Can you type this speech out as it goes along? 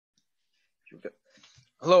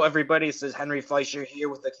Hello, everybody. This is Henry Fleischer here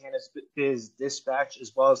with the Cannabis Dispatch,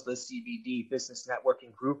 as well as the CBD Business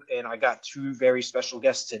Networking Group. And I got two very special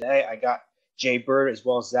guests today. I got Jay Bird as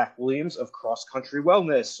well as Zach Williams of Cross Country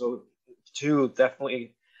Wellness. So,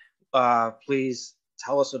 definitely, please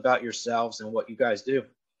tell us about yourselves and what you guys do.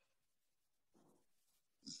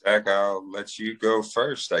 Zach, I'll let you go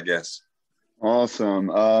first, I guess. Awesome.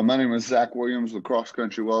 My name is Zach Williams with Cross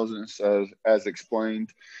Country Wellness, as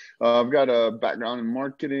explained. I've got a background in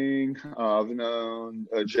marketing. I've known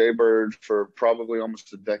Jay Bird for probably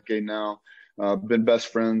almost a decade now. Been best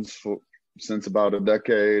friends since about a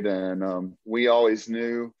decade, and we always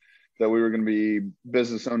knew that we were going to be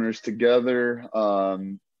business owners together.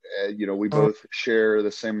 We both share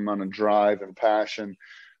the same amount of drive and passion,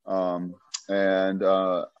 and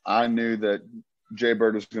I knew that Jay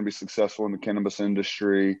Bird was going to be successful in the cannabis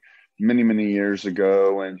industry many, many years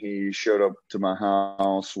ago. And he showed up to my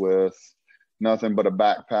house with nothing but a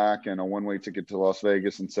backpack and a one-way ticket to Las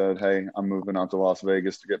Vegas and said, "Hey, I'm moving out to Las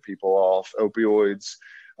Vegas to get people off opioids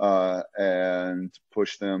and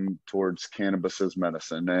push them towards cannabis as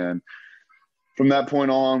medicine." And from that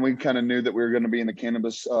point on, we kind of knew that we were going to be in the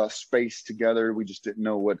cannabis space together. We just didn't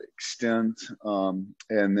know what extent.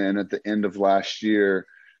 And then at the end of last year,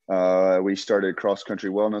 we started Cross Country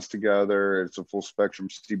Wellness together. It's a full spectrum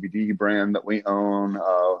CBD brand that we own.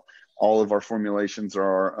 All of our formulations are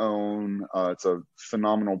our own. It's a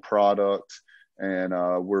phenomenal product. And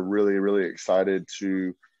we're really, really excited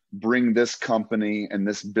to bring this company and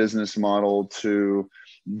this business model to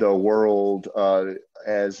the world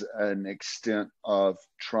as an extent of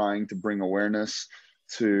trying to bring awareness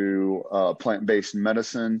to plant-based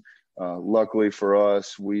medicine. Luckily for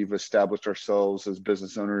us, we've established ourselves as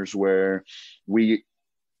business owners where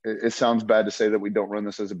it sounds bad to say that we don't run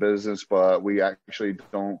this as a business, but we actually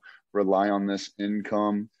don't rely on this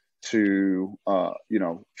income to,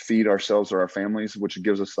 feed ourselves or our families, which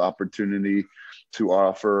gives us the opportunity to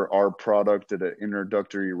offer our product at an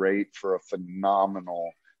introductory rate for a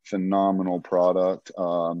phenomenal product.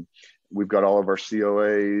 We've got all of our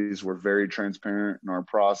COAs. We're very transparent in our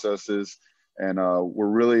processes. And we're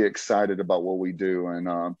really excited about what we do. And,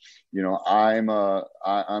 I'm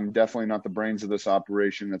definitely not the brains of this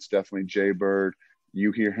operation. That's definitely Jay Bird.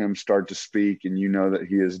 You hear him start to speak and you know that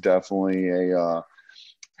he is definitely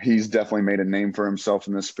he's definitely made a name for himself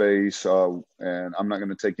in this space. And I'm not going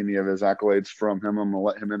to take any of his accolades from him. I'm going to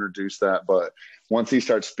let him introduce that. But once he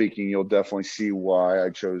starts speaking, you'll definitely see why I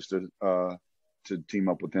chose to team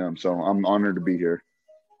up with him. So I'm honored to be here.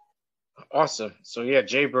 Awesome. So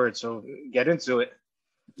Jay Bird. So get into it.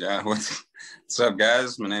 Yeah. What's up,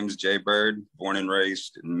 guys? My name is Jay Bird, born and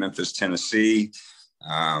raised in Memphis, Tennessee.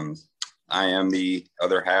 I am the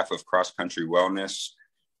other half of Cross Country Wellness.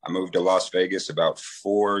 I moved to Las Vegas about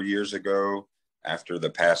 4 years ago after the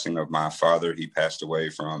passing of my father. He passed away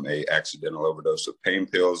from an accidental overdose of pain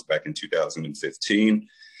pills back in 2015.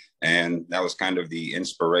 And that was kind of the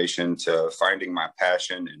inspiration to finding my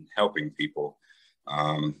passion and helping people.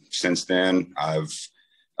 Since then, I've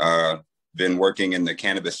been working in the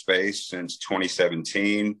cannabis space since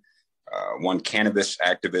 2017, won Cannabis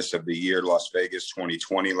Activist of the Year, Las Vegas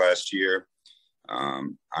 2020 last year. I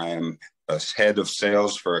am a head of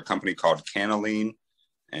sales for a company called Cannaline,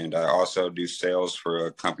 and I also do sales for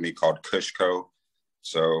a company called Kushco.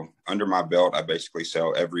 So under my belt, I basically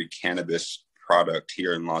sell every cannabis product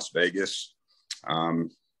here in Las Vegas.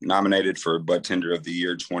 Nominated for Bud Tender of the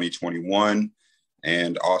Year 2021.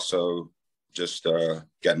 And also just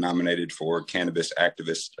got nominated for Cannabis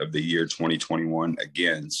Activist of the Year 2021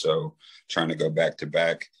 again. So trying to go back to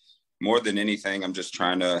back. More than anything, I'm just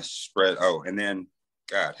trying to spread. Oh, and then,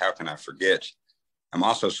 God, how can I forget? I'm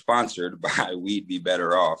also sponsored by We'd Be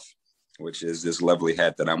Better Off, which is this lovely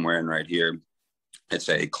hat that I'm wearing right here. It's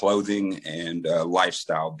a clothing and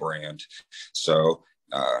lifestyle brand. So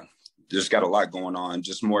just got a lot going on,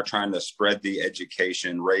 just more trying to spread the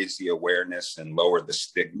education, raise the awareness, and lower the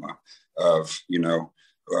stigma of,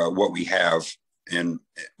 what we have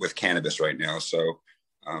with cannabis right now. So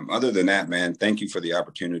other than that, man, thank you for the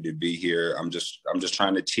opportunity to be here. I'm just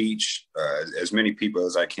trying to teach as many people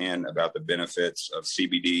as I can about the benefits of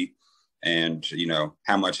CBD and,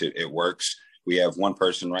 how much it works. We have one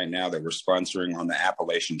person right now that we're sponsoring on the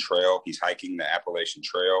Appalachian Trail. He's hiking the Appalachian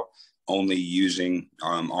Trail, only using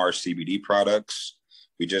our CBD products.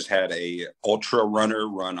 We just had a ultra runner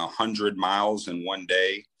run 100 miles in one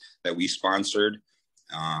day that we sponsored.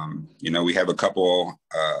 We have a couple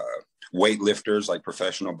weightlifters, like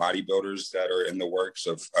professional bodybuilders, that are in the works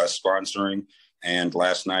of us sponsoring. And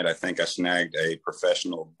last night, I think I snagged a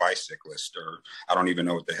professional bicyclist, or I don't even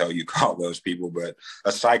know what the hell you call those people, but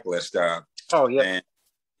a cyclist. Oh, yeah. And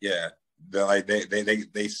yeah,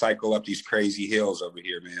 they cycle up these crazy hills over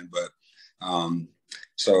here, man. But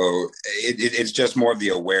so it's just more of the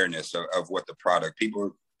awareness of what the product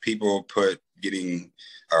people put getting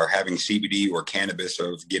or having CBD or cannabis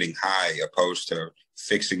of getting high opposed to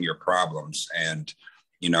fixing your problems. And,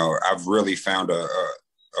 I've really found a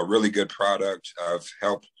really good product. I've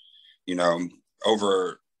helped,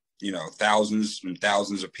 over, thousands and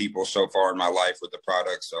thousands of people so far in my life with the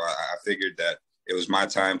product. So I figured that it was my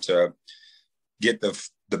time to get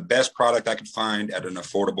the best product I could find at an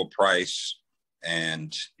affordable price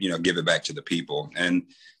and, give it back to the people. And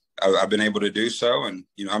I've been able to do so. And,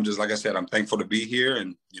 I'm just, like I said, I'm thankful to be here.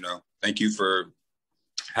 And, thank you for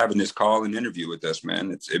having this call and interview with us,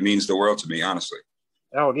 man. It means the world to me, honestly.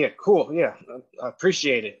 Oh, yeah. Cool. Yeah. I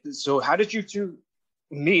appreciate it. So how did you two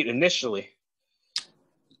meet initially?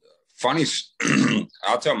 Funny.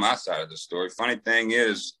 I'll tell my side of the story. Funny thing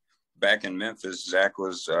is, back in Memphis, Zach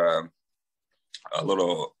was a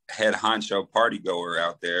little head honcho party goer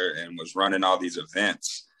out there and was running all these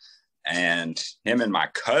events. And him and my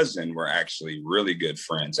cousin were actually really good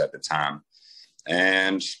friends at the time.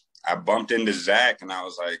 And I bumped into Zach and I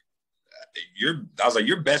was like,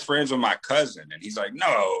 you're best friends with my cousin. And he's like,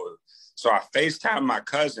 no. So I FaceTimed my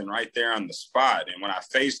cousin right there on the spot. And when I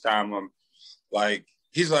FaceTime him,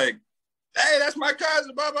 he's like, hey, that's my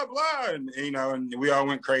cousin, blah, blah, blah. And, and we all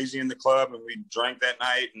went crazy in the club and we drank that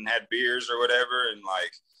night and had beers or whatever. And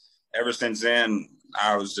ever since then,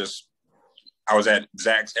 I was at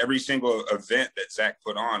Zach's every single event that Zach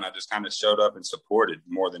put on. I just kind of showed up and supported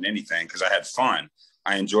more than anything because I had fun.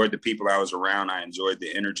 I enjoyed the people I was around. I enjoyed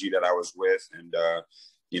the energy that I was with. And,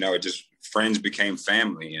 it just friends became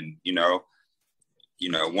family. And,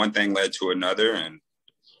 one thing led to another. And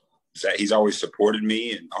Zach, he's always supported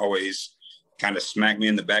me and always kind of smacked me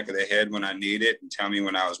in the back of the head when I need it and tell me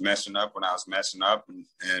when I was messing up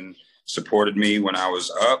and supported me when I was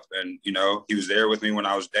up. And, he was there with me when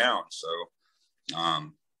I was down. So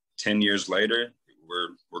 10 years later,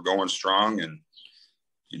 we're going strong and,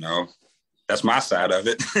 that's my side of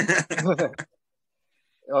it.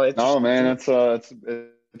 Oh man,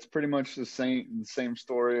 it's pretty much the same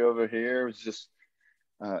story over here. It was just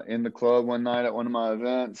in the club one night at one of my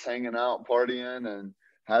events, hanging out, partying, and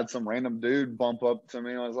had some random dude bump up to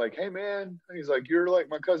me. I was like, hey man, he's like, you're like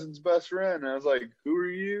my cousin's best friend. And I was like, who are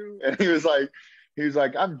you? And he was like,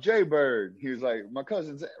 I'm Jay Bird. He was like, my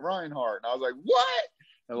cousin's Reinhardt. And I was like, what?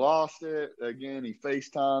 I lost it again. He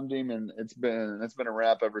FaceTimed him, and it's been a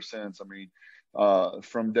wrap ever since. I mean,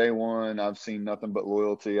 from day one, I've seen nothing but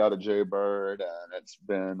loyalty out of Jay Bird, and it's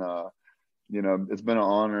been it's been an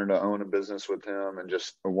honor to own a business with him and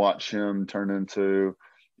just watch him turn into,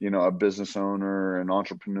 a business owner and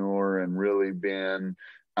entrepreneur, and really being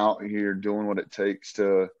out here doing what it takes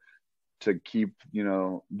to keep,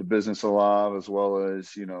 the business alive, as well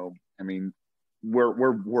as, I mean,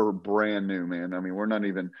 we're brand new, man. I mean, we're not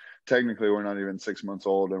even 6 months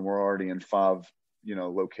old, and we're already in 5,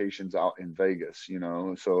 locations out in Vegas,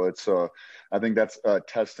 so it's, I think that's a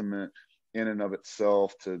testament in and of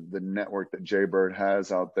itself to the network that Jay Bird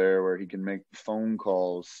has out there, where he can make phone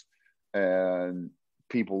calls and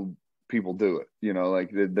people do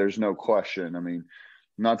it, there's no question. I mean,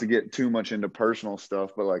 not to get too much into personal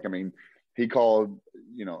stuff, but I mean, he called,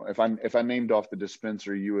 if I named off the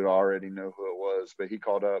dispensary, you would already know who it was, but he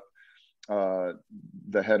called up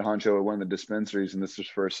the head honcho at one of the dispensaries, and this is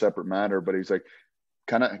for a separate matter, but he's like,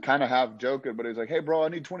 kind of half joking, but he's like, hey bro, I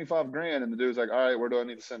need 25 grand. And the dude's like, all right, where do I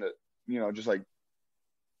need to send it? Just like,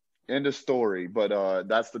 end of story. But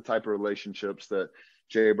that's the type of relationships that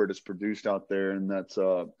Jay Bird has produced out there. And that's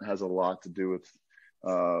has a lot to do with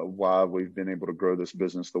why we've been able to grow this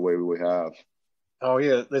business the way we have. Oh,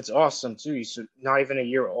 yeah, that's awesome, too. You're not even a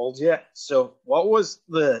year old yet. So what was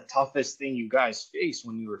the toughest thing you guys faced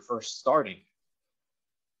when you were first starting?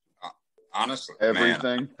 Honestly,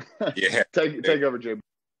 everything. Man, yeah. Take over, Jay.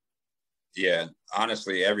 Yeah,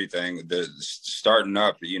 honestly, everything. The starting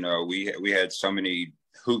up, we had so many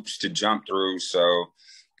hoops to jump through. So,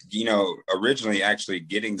 originally actually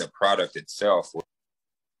getting the product itself was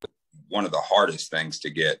one of the hardest things to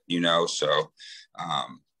get, so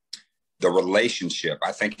the relationship,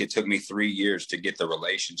 I think it took me 3 years to get the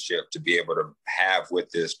relationship to be able to have with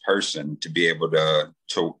this person, to be able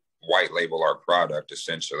to white label our product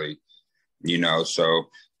essentially, so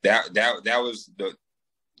that was the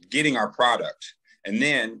getting our product. And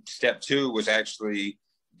then step 2 was actually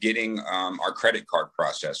getting our credit card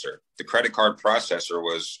processor. The credit card processor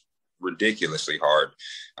was ridiculously hard.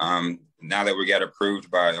 Now that we got approved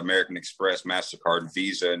by American Express, MasterCard,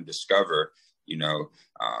 Visa, and Discover,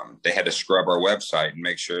 They had to scrub our website and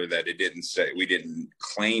make sure that it didn't say, we didn't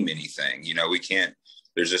claim anything. We can't,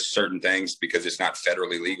 there's just certain things because it's not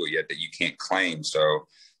federally legal yet that you can't claim. So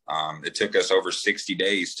it took us over 60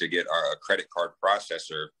 days to get our credit card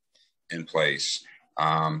processor in place.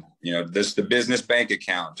 The business bank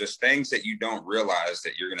account, just things that you don't realize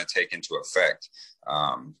that you're going to take into effect.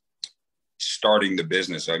 Starting the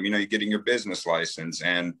business, you're getting your business license.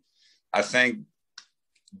 And I think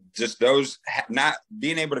just those, not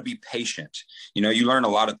being able to be patient, you learn a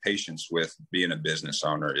lot of patience with being a business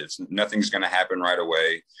owner. Nothing's going to happen right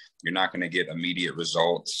away. You're not going to get immediate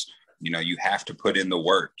results. You have to put in the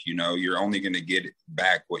work. You're only going to get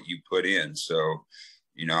back what you put in. So,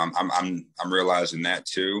 I'm realizing that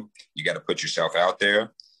too. You got to put yourself out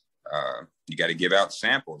there. You got to give out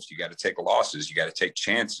samples. You got to take losses. You got to take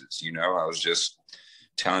chances. I was just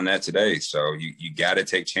telling that today. So you got to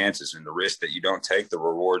take chances, and the risk that you don't take, the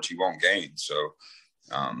rewards you won't gain. So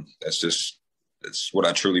that's what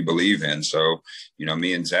I truly believe in. So,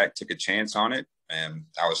 me and Zach took a chance on it, and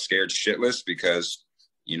I was scared shitless because,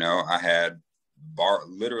 I had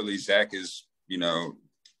literally Zach is,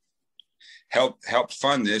 helped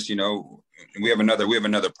fund this. We have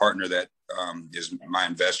another partner that is my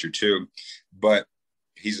investor too, but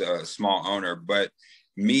he's a small owner. But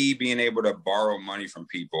me being able to borrow money from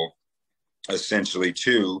people essentially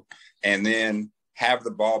too, and then have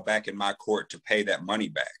the ball back in my court to pay that money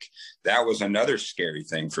back. That was another scary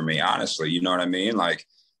thing for me, honestly. You know what I mean? Like,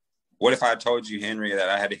 what if I told you, Henry, that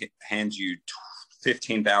I had to hand you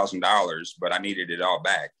 $15,000, but I needed it all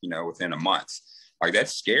back, within a month? Like,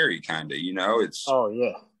 that's scary, kind of, it's, oh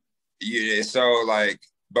yeah. Yeah. So like,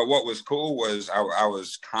 but what was cool was I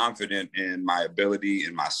was confident in my ability,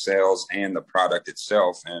 in my sales, and the product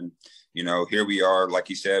itself. And, here we are, like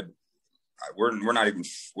you said,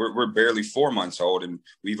 we're barely 4 months old, and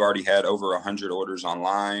we've already had over 100 orders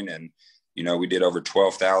online. And, we did over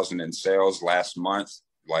 12,000 in sales last month,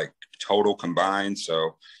 like total combined.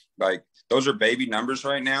 So like, those are baby numbers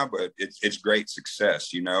right now, but it's great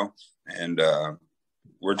success, and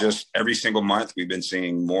we're just, every single month we've been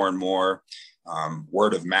seeing more and more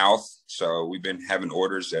word of mouth. So we've been having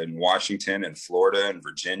orders in Washington and Florida and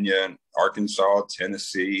Virginia and Arkansas,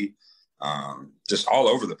 Tennessee, just all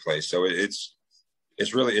over the place. So it's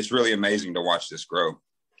really amazing to watch this grow.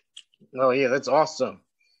 Oh yeah, that's awesome.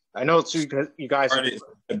 I know too, you guys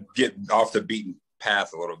get off the beaten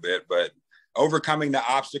path a little bit, but overcoming the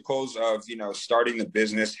obstacles of, starting the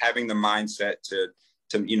business, having the mindset to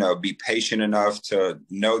be patient enough to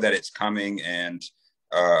know that it's coming, and,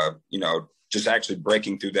 just actually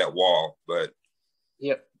breaking through that wall. But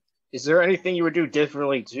yep. Is there anything you would do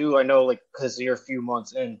differently too? I know, like, because you're a few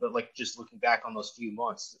months in, but like, just looking back on those few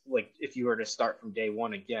months, like, if you were to start from day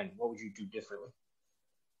one again, what would you do differently?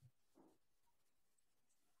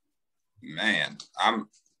 Man, I'm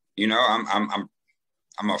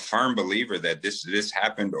a firm believer that this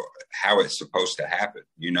happened how it's supposed to happen.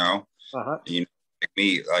 Uh-huh. Like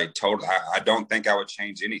me, like I don't think I would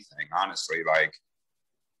change anything, honestly. Like,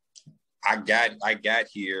 I got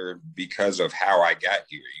here because of how I got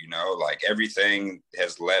here, like everything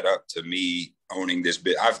has led up to me owning this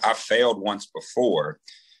bit. I've failed once before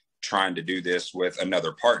trying to do this with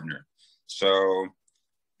another partner. So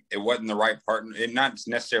it wasn't the right partner. It not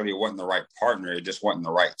necessarily it wasn't the right partner. It just wasn't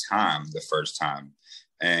the right time the first time.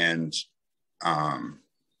 And I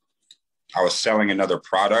was selling another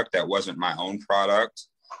product that wasn't my own product.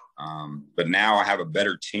 But now I have a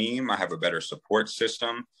better team. I have a better support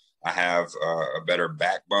system. I have a better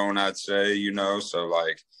backbone, I'd say, so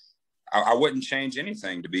like, I wouldn't change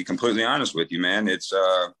anything, to be completely honest with you, man.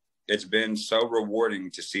 It's been so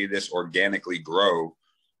rewarding to see this organically grow,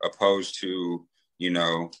 opposed to,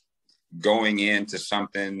 going into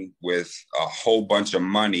something with a whole bunch of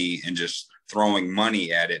money and just throwing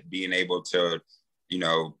money at it, being able to,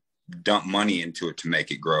 dump money into it to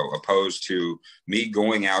make it grow, opposed to me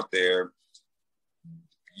going out there,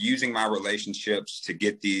 using my relationships to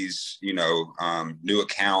get these, new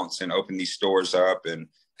accounts and open these stores up and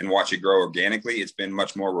watch it grow organically. It's been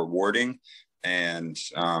much more rewarding. And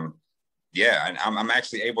and I'm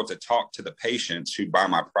actually able to talk to the patients who buy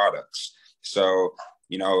my products. So,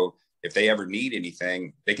 if they ever need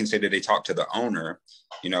anything, they can say that they talk to the owner,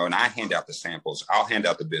 and I hand out the samples. I'll hand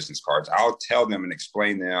out the business cards. I'll tell them and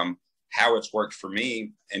explain them how it's worked for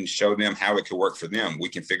me and show them how it could work for them. We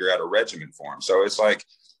can figure out a regimen for them. So it's like,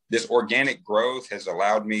 this organic growth has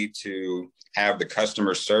allowed me to have the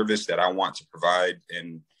customer service that I want to provide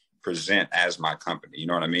and present as my company. You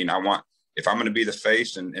know what I mean? If I'm going to be the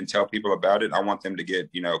face and tell people about it, I want them to get,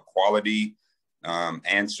 quality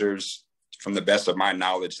answers from the best of my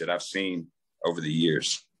knowledge that I've seen over the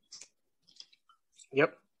years.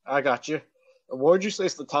 Yep, I got you. What would you say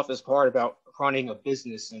is the toughest part about running a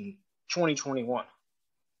business in 2021?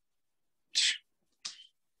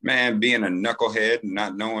 Man, being a knucklehead,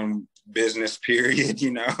 not knowing business period,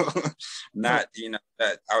 not,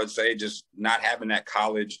 that I would say just not having that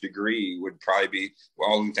college degree would probably be the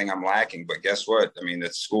only thing I'm lacking. But guess what? I mean, the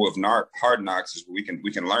school of hard knocks is we can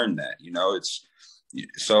learn that, it's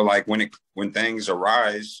so like when things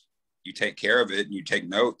arise, you take care of it and you take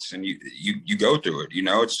notes and you go through it,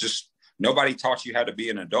 it's just nobody taught you how to be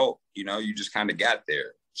an adult, you just kind of got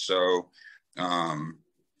there. So,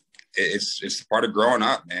 it's part of growing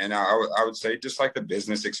up, man. I would say just like the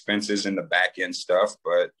business expenses and the back end stuff,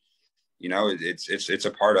 but it's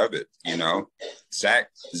a part of it.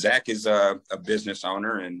 Zach is a business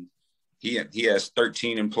owner and he has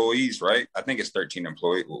 13 employees, right? I think it's 13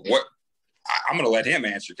 employees. What I'm going to let him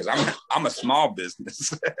answer because I'm a small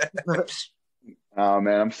business. Oh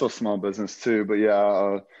man, I'm still small business too, but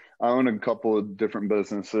yeah, I own a couple of different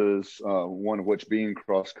businesses. One of which being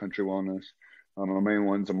Cross Country Wellness. My main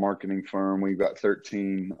one's a marketing firm. We've got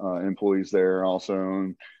 13 employees there. I also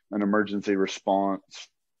own an emergency response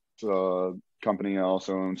company. I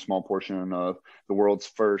also own a small portion of the world's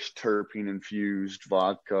first terpene-infused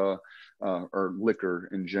vodka or liquor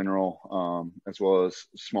in general, as well as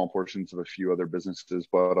small portions of a few other businesses.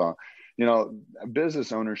 But,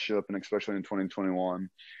 business ownership, and especially in 2021,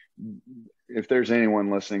 if there's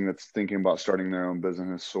anyone listening that's thinking about starting their own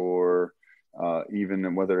business or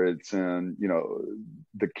even whether it's in,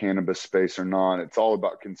 the cannabis space or not, it's all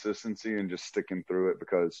about consistency and just sticking through it.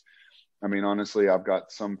 Because, I mean, honestly, I've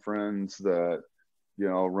got some friends that,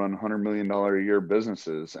 run $100 million a year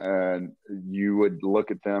businesses, and you would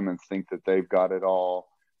look at them and think that they've got it all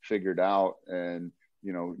figured out. And,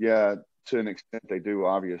 yeah, to an extent they do,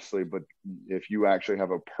 obviously, but if you actually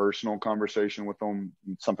have a personal conversation with them,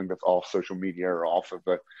 something that's off social media or off of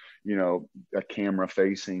a camera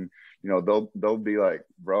facing, they'll be like,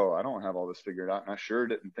 bro, I don't have all this figured out. And I sure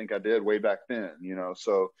didn't think I did way back then,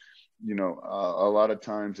 so, a lot of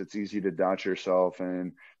times it's easy to doubt yourself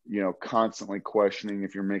and, constantly questioning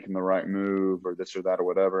if you're making the right move or this or that or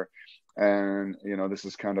whatever. And, this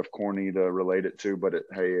is kind of corny to relate it to, but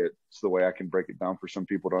it's the way I can break it down for some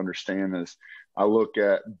people to understand is I look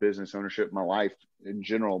at business ownership, my life in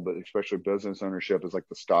general, but especially business ownership is like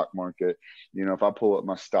the stock market. If I pull up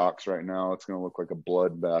my stocks right now, it's going to look like a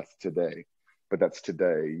bloodbath today, but that's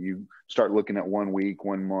today. You start looking at 1 week,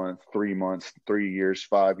 1 month, 3 months, 3 years,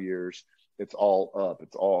 5 years, it's all up,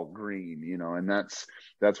 it's all green, and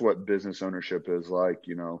that's what business ownership is like.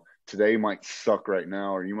 Today might suck right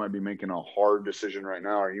now, or you might be making a hard decision right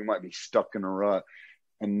now, or you might be stuck in a rut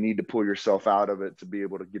and need to pull yourself out of it to be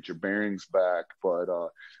able to get your bearings back. But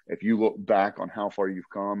if you look back on how far you've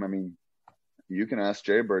come, I mean, you can ask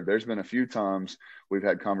Jaybird. There's been a few times we've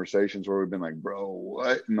had conversations where we've been like, bro,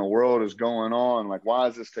 what in the world is going on? Like, why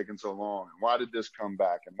is this taking so long? And why did this come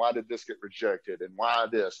back? And why did this get rejected? And why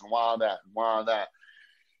this? And why that? And why that?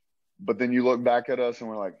 But then you look back at us and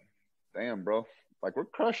we're like, damn, bro, like we're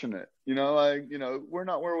crushing it. We're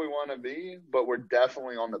not where we want to be, but we're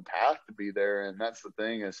definitely on the path to be there. And that's the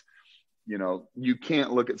thing is, you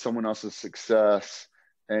can't look at someone else's success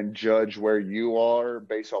and judge where you are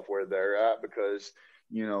based off where they're at, because,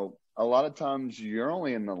 a lot of times you're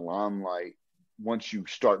only in the limelight once you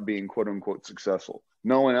start being quote unquote successful.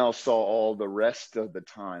 No one else saw all the rest of the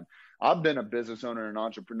time. I've been a business owner and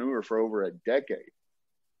entrepreneur for over a decade.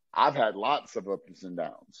 I've had lots of ups and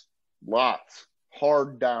downs, lots,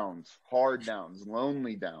 hard downs,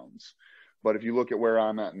 lonely downs. But if you look at where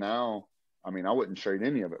I'm at now, I mean, I wouldn't trade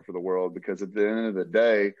any of it for the world, because at the end of the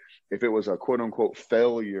day, if it was a quote unquote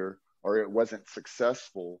failure or it wasn't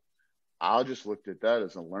successful, I'll just looked at that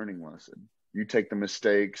as a learning lesson. You take the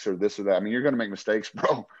mistakes or this or that. I mean, you're going to make mistakes,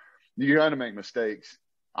 bro. You're going to make mistakes.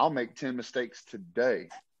 I'll make 10 mistakes today,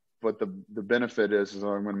 but the benefit is I'm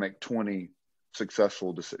going to make 20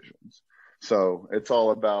 successful decisions. So it's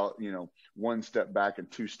all about, 1 step back and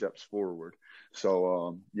 2 steps forward.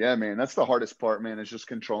 So, yeah, man, that's the hardest part, man, is just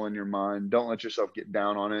controlling your mind. Don't let yourself get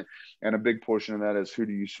down on it. And a big portion of that is who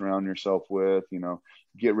do you surround yourself with?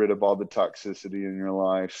 Get rid of all the toxicity in your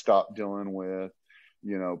life. Stop dealing with,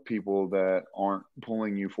 people that aren't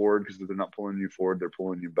pulling you forward, because if they're not pulling you forward, they're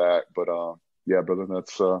pulling you back. But, yeah, brother,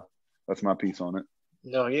 that's my piece on it.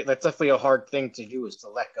 No, yeah, that's definitely a hard thing to do, is to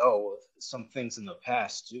let go of some things in the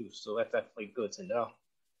past too. So that's definitely good to know.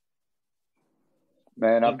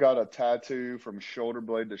 Man, I've got a tattoo from shoulder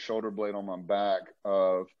blade to shoulder blade on my back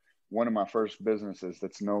of one of my first businesses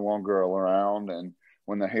that's no longer around. And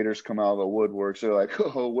when the haters come out of the woodworks, they're like,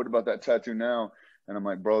 oh, what about that tattoo now? And I'm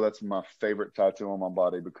like, bro, that's my favorite tattoo on my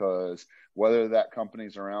body, because whether that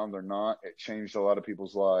company's around or not, it changed a lot of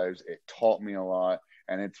people's lives. It taught me a lot.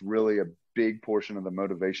 And it's really a big portion of the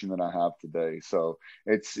motivation that I have today. So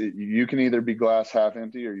you can either be glass half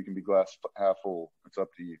empty or you can be glass half full. It's up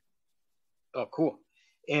to you. Oh, cool.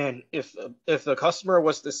 And if the customer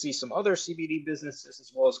was to see some other CBD businesses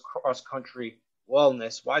as well as cross country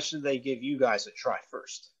wellness, why should they give you guys a try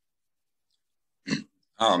first?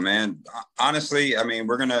 Oh man, honestly, I mean,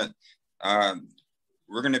 we're gonna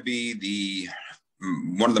be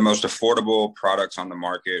one of the most affordable products on the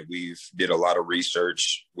market. We've did a lot of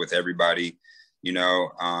research with everybody. A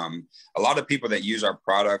lot of people that use our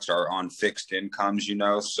products are on fixed incomes.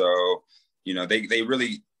 So they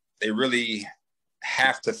really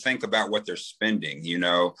have to think about what they're spending.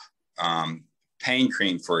 Pain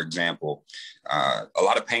cream, for example, a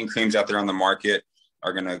lot of pain creams out there on the market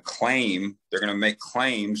are going to make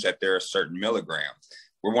claims that they're a certain milligram.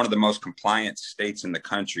 We're one of the most compliant states in the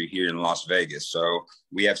country here in Las Vegas. So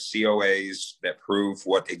we have COAs that prove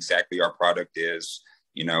what exactly our product is.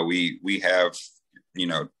 We have,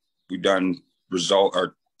 we've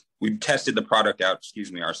tested the product out,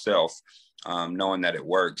 ourselves, knowing that it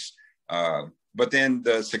works. But then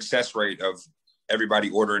the success rate of everybody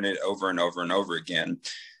ordering it over and over and over again.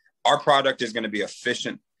 Our product is going to be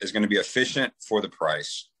efficient for the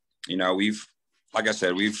price.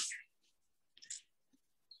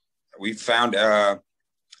 We've found,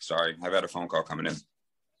 sorry, I've had a phone call coming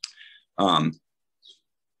in.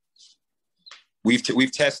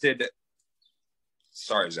 We've tested,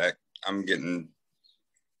 sorry, Zach, hang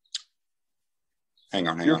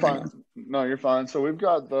on. You're fine. No, you're fine. So we've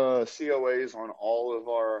got the COAs on all of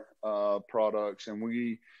our products, and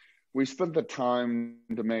we spent the time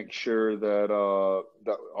to make sure that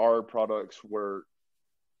that our products were,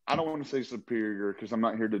 I don't want to say superior, because I'm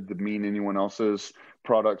not here to demean anyone else's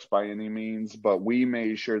products by any means, but we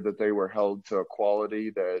made sure that they were held to a quality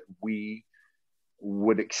that we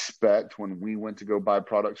would expect when we went to go buy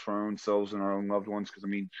products for our own selves and our own loved ones. Because I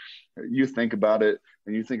mean, you think about it,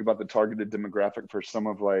 and you think about the targeted demographic for some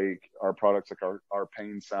of like our products, like our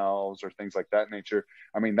pain salves or things like that nature.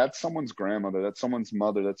 I mean, that's someone's grandmother, that's someone's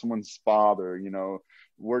mother, that's someone's father.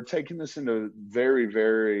 We're taking this into very,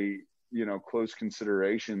 very, close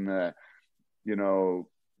consideration that,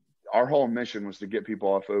 our whole mission was to get people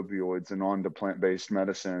off opioids and onto plant-based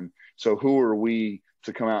medicine. So who are we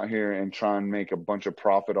to come out here and try and make a bunch of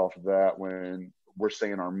profit off of that when we're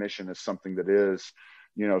saying our mission is something that is,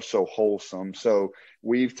 so wholesome? So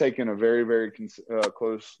we've taken a very, very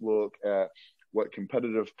close look at what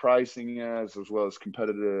competitive pricing is, as well as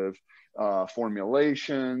competitive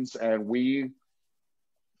formulations. And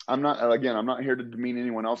I'm not here to demean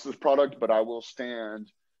anyone else's product, but I will stand,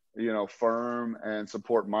 firm and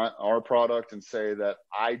support our product and say that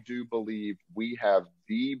I do believe we have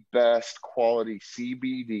the best quality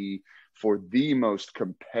CBD for the most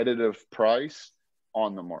competitive price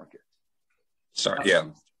on the market. Sorry. Yeah.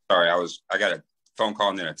 Sorry. I got a phone call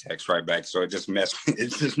and then a text right back. So it just messed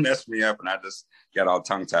me up, and I just got all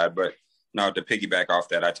tongue tied. But no, to piggyback off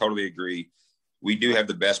that, I totally agree. We do have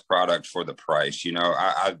the best product for the price.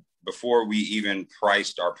 Before we even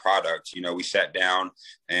priced our product, we sat down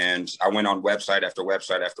and I went on website after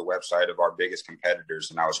website after website of our biggest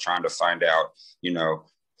competitors. And I was trying to find out,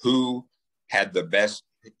 who is the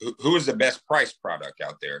best price product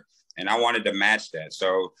out there. And I wanted to match that.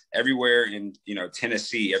 So everywhere in,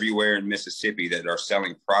 Tennessee, everywhere in Mississippi that are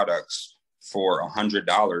selling products for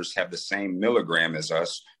 $100 have the same milligram as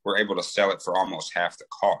us, we're able to sell it for almost half the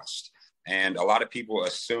cost. And a lot of people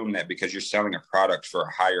assume that because you're selling a product for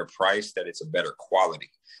a higher price, that it's a better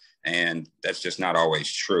quality. And that's just not always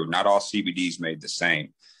true. Not all CBD is made the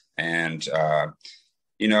same. And,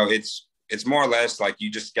 it's more or less like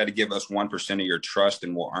you just got to give us 1% of your trust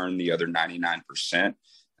and we'll earn the other 99%,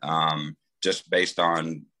 just based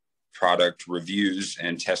on product reviews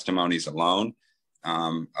and testimonies alone.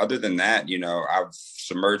 Other than that, I've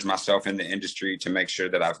submerged myself in the industry to make sure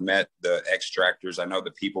that I've met the extractors. I know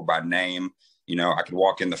the people by name. I can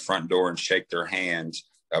walk in the front door and shake their hand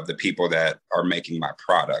of the people that are making my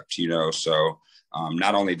product, So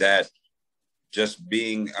not only that, just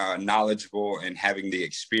being knowledgeable and having the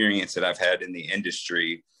experience that I've had in the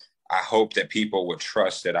industry, I hope that people would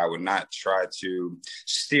trust that I would not try to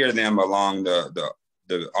steer them along the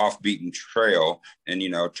off-beaten trail and,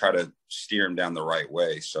 try to steer them down the right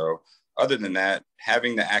way. So other than that,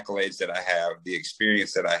 having the accolades that I have, the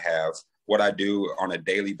experience that I have, what I do on a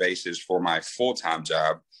daily basis for my full-time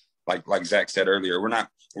job, like Zach said earlier, we're not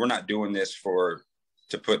doing this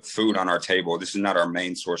to put food on our table. This is not our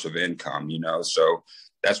main source of income, So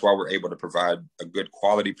that's why we're able to provide a good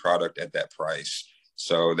quality product at that price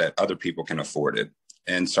so that other people can afford it.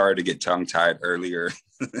 And sorry to get tongue-tied earlier.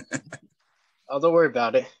 Oh, don't worry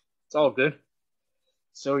about it. It's all good.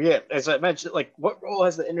 So yeah, as I mentioned, like, what role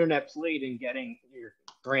has the internet played in getting your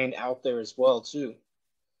brand out there as well, too?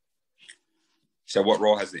 So what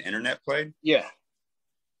role has the internet played? Yeah.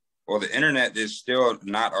 Well, the internet is still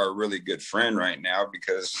not our really good friend right now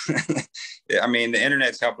because, I mean, the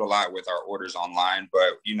internet's helped a lot with our orders online,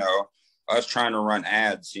 but, you know, us trying to run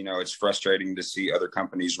ads, you know, it's frustrating to see other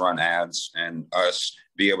companies run ads and us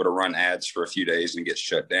be able to run ads for a few days and get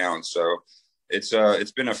shut down. So it's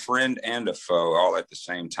been a friend and a foe all at the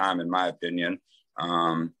same time, in my opinion.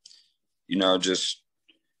 You know, just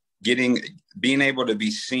being able to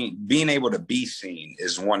be seen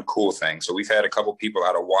is one cool thing. So we've had a couple people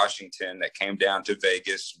out of Washington that came down to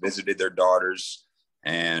Vegas, visited their daughters,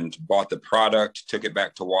 and bought the product, took it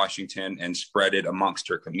back to Washington and spread it amongst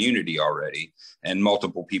her community already. And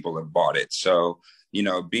multiple people have bought it. So, you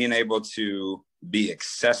know, being able to be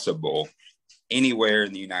accessible anywhere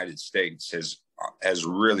in the United States has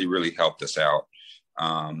really, really helped us out.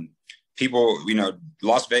 People, you know,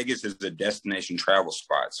 Las Vegas is a destination travel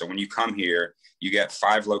spot. So when you come here, you get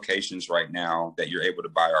 5 locations right now that you're able to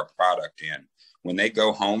buy our product in. When they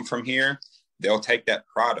go home from here, they'll take that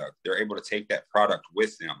product. They're able to take that product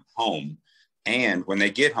with them home. And when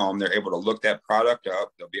they get home, they're able to look that product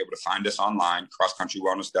up. They'll be able to find us online,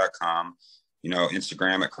 crosscountrywellness.com, you know,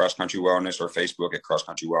 Instagram at Cross Country Wellness or Facebook at Cross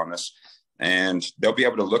Country Wellness. And they'll be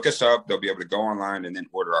able to look us up. They'll be able to go online and then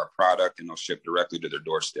order our product, and they'll ship directly to their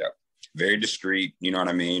doorstep. Very discreet, you know what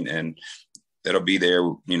I mean? And it'll be there,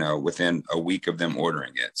 you know, within a week of them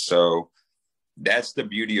ordering it. So that's the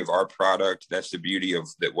beauty of our product. That's the beauty of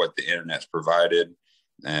what the internet's provided.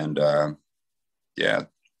 And yeah.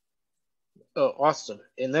 Oh, awesome.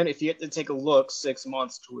 And then if you had to take a look 6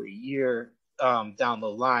 months to a year down the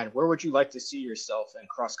line, where would you like to see yourself in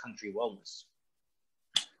cross-country wellness?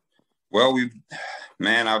 Well,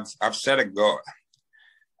 I've set a goal.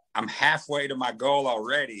 I'm halfway to my goal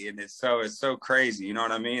already, and it's so crazy. You know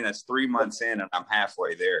what I mean? That's 3 months in, and I'm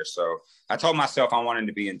halfway there. So I told myself I wanted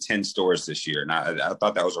to be in 10 stores this year, and I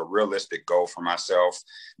thought that was a realistic goal for myself,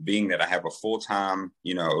 being that I have a full-time,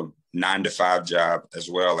 you know, 9-to-5 job, as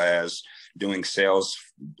well as doing sales,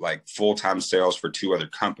 like full-time sales for 2 other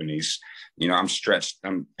companies. You know, I'm stretched.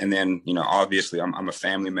 And then, you know, obviously I'm a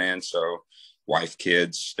family man, so wife,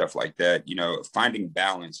 kids, stuff like that. You know, finding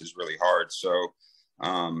balance is really hard. So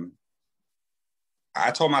I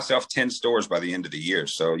told myself 10 stores by the end of the year.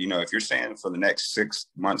 So, you know, if you're saying for the next 6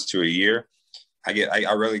 months to a year,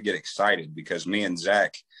 I really get excited because me and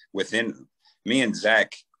Zach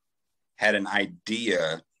had an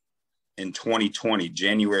idea in 2020,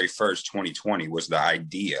 January 1st, 2020 was the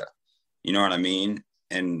idea. You know what I mean?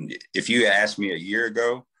 And if you asked me a year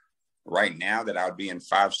ago, right now, that I would be in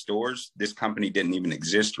 5 stores, this company didn't even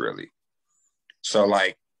exist really. So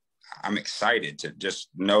like, I'm excited to just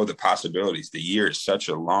know the possibilities. The year is such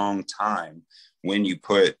a long time when you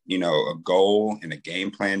put, you know, a goal and a game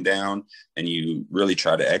plan down and you really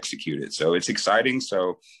try to execute it. So it's exciting.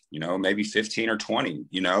 So, you know, maybe 15 or 20,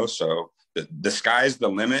 you know, so the sky's the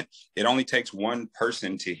limit. It only takes one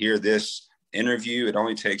person to hear this interview. It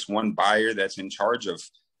only takes one buyer that's in charge of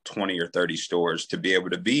 20 or 30 stores to be able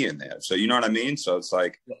to be in there. So, you know what I mean? So it's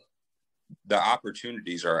like, the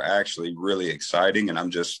opportunities are actually really exciting, and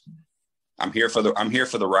I'm here for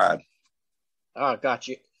the ride. Oh, got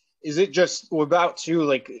you. Is it just about to,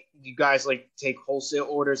 like, you guys like take wholesale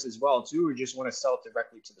orders as well too, or just want to sell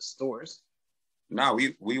directly to the stores? No,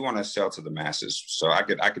 we want to sell to the masses. So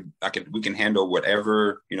we can handle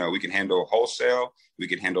whatever, you know, we can handle wholesale, we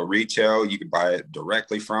can handle retail. You can buy it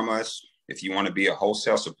directly from us. If you want to be a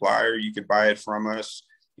wholesale supplier, you could buy it from us.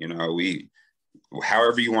 You know,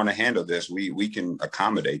 however you want to handle this, we can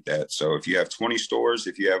accommodate that. So if you have 20 stores,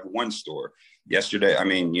 if you have 1 store, yesterday, I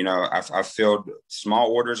mean, you know, I've filled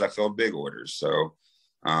small orders, I filled big orders. So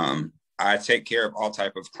I take care of all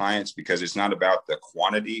type of clients because it's not about the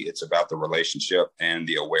quantity, it's about the relationship and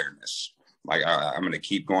the awareness. Like I'm going to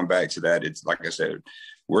keep going back to that. It's like I said,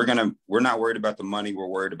 we're not worried about the money. We're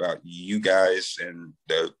worried about you guys and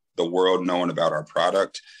the world knowing about our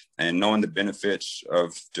product and knowing the benefits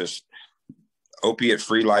of just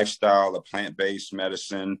opiate-free lifestyle, a plant-based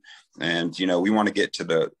medicine. And, you know, we want to get to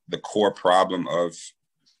the core problem of,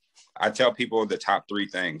 I tell people the top 3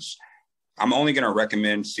 things. I'm only going to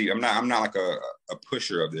recommend, I'm not like a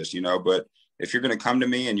pusher of this, you know, but if you're going to come to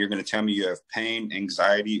me and you're going to tell me you have pain,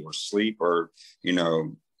 anxiety, or sleep, or, you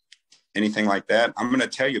know, anything like that, I'm going to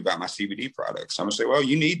tell you about my CBD products. I'm going to say, well,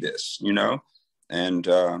 you need this, you know, and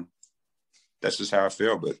that's just how I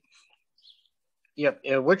feel. But yep.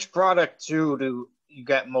 And which product too do you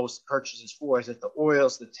get most purchases for? Is it the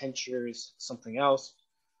oils, the tinctures, something else?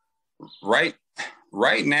 right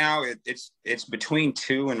now it's between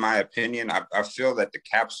two, in my opinion. I feel that the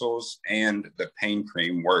capsules and the pain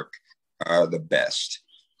cream work the best.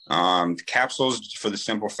 Capsules, for the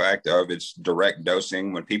simple fact of its direct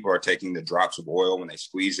dosing. When people are taking the drops of oil, when they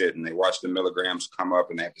squeeze it and they watch the milligrams come up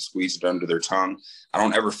and they have to squeeze it under their tongue, I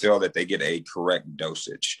don't ever feel that they get a correct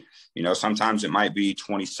dosage. Sometimes it might be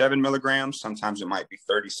 27 milligrams, sometimes it might be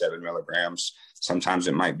 37 milligrams, sometimes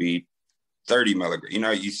it might be 30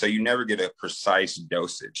 milligrams. So you never get a precise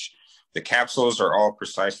dosage. The capsules are all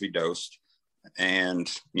precisely dosed,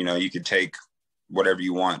 and you could take whatever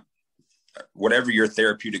you want. Whatever your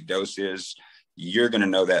therapeutic dose is, you're going to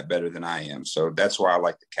know that better than I am. So that's why I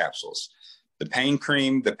like the capsules. The pain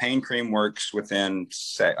cream works within,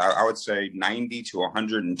 I would say, 90 to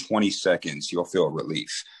 120 seconds. You'll feel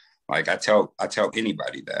relief. Like I tell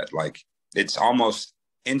anybody that, like, it's almost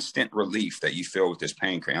instant relief that you feel with this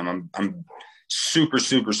pain cream. I'm super,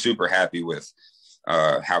 super, super happy with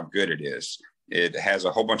how good it is. It has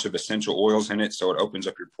a whole bunch of essential oils in it, so it opens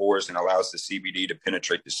up your pores and allows the CBD to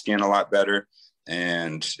penetrate the skin a lot better.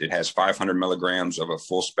 And it has 500 milligrams of a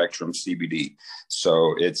full spectrum CBD.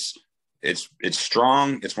 So it's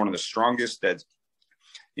strong. It's one of the strongest that,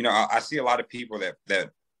 I see a lot of people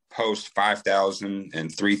that post 5,000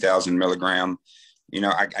 and 3,000 milligram.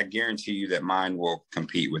 I guarantee you that mine will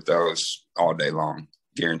compete with those all day long,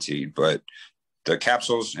 guaranteed. But the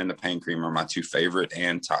capsules and the pain cream are my two favorite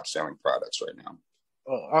and top selling products right now.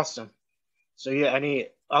 Oh, awesome. So yeah, any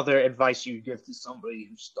other advice you give to somebody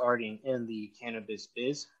who's starting in the cannabis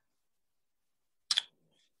biz?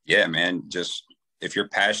 Yeah, man, just if your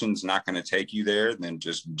passion's not going to take you there, then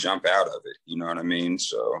just jump out of it. You know what I mean?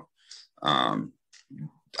 So I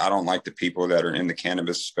don't like the people that are in the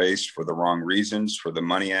cannabis space for the wrong reasons, for the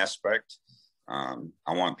money aspect.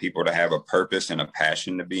 I want people to have a purpose and a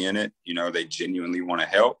passion to be in it. They genuinely want to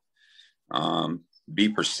help. Be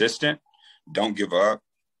persistent. Don't give up.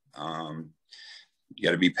 You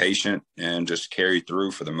got to be patient and just carry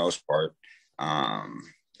through for the most part.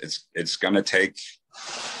 It's going to take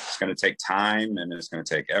time, and it's going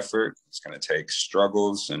to take effort. It's going to take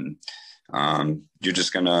struggles, and you're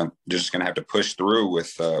just gonna have to push through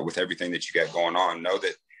with everything that you got going on. Know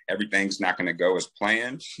that everything's not going to go as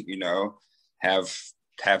planned. Have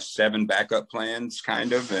 7 backup plans,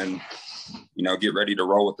 kind of, and get ready to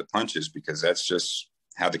roll with the punches, because that's just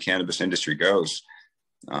how the cannabis industry goes.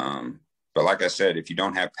 But like I said, if you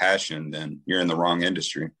don't have passion, then you're in the wrong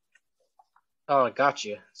industry. Oh, I got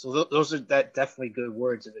you. So those are definitely good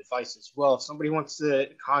words of advice as well. If somebody wants to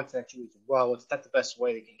contact you as well, is that the best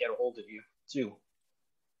way they can get a hold of you too?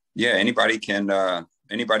 Yeah, anybody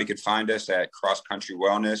could find us at Cross Country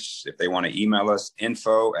Wellness. If they want to email us,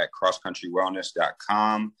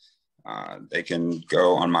 info@crosscountrywellness.com. They can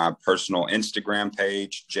go on my personal Instagram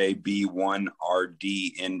page,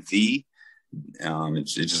 JB1RDNV. It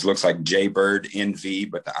just looks like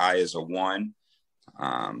JBirdNV, but the I is a 1.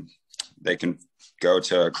 They can go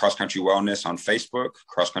to Cross Country Wellness on Facebook,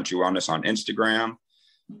 Cross Country Wellness on Instagram.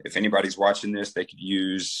 If anybody's watching this, they could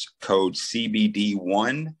use code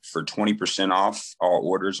CBD1 for 20% off all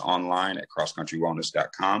orders online at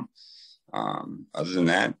crosscountrywellness.com. Other than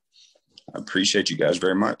that, I appreciate you guys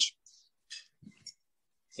very much.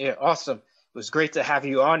 Yeah, awesome. It was great to have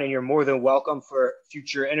you on, and you're more than welcome for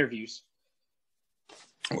future interviews.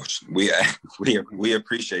 We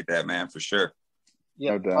appreciate that, man, for sure.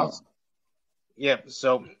 Yeah, no doubt. awesome. Yeah,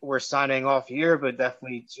 so we're signing off here, but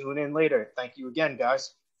definitely tune in later. Thank you again,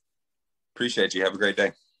 guys. Appreciate you. Have a great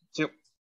day.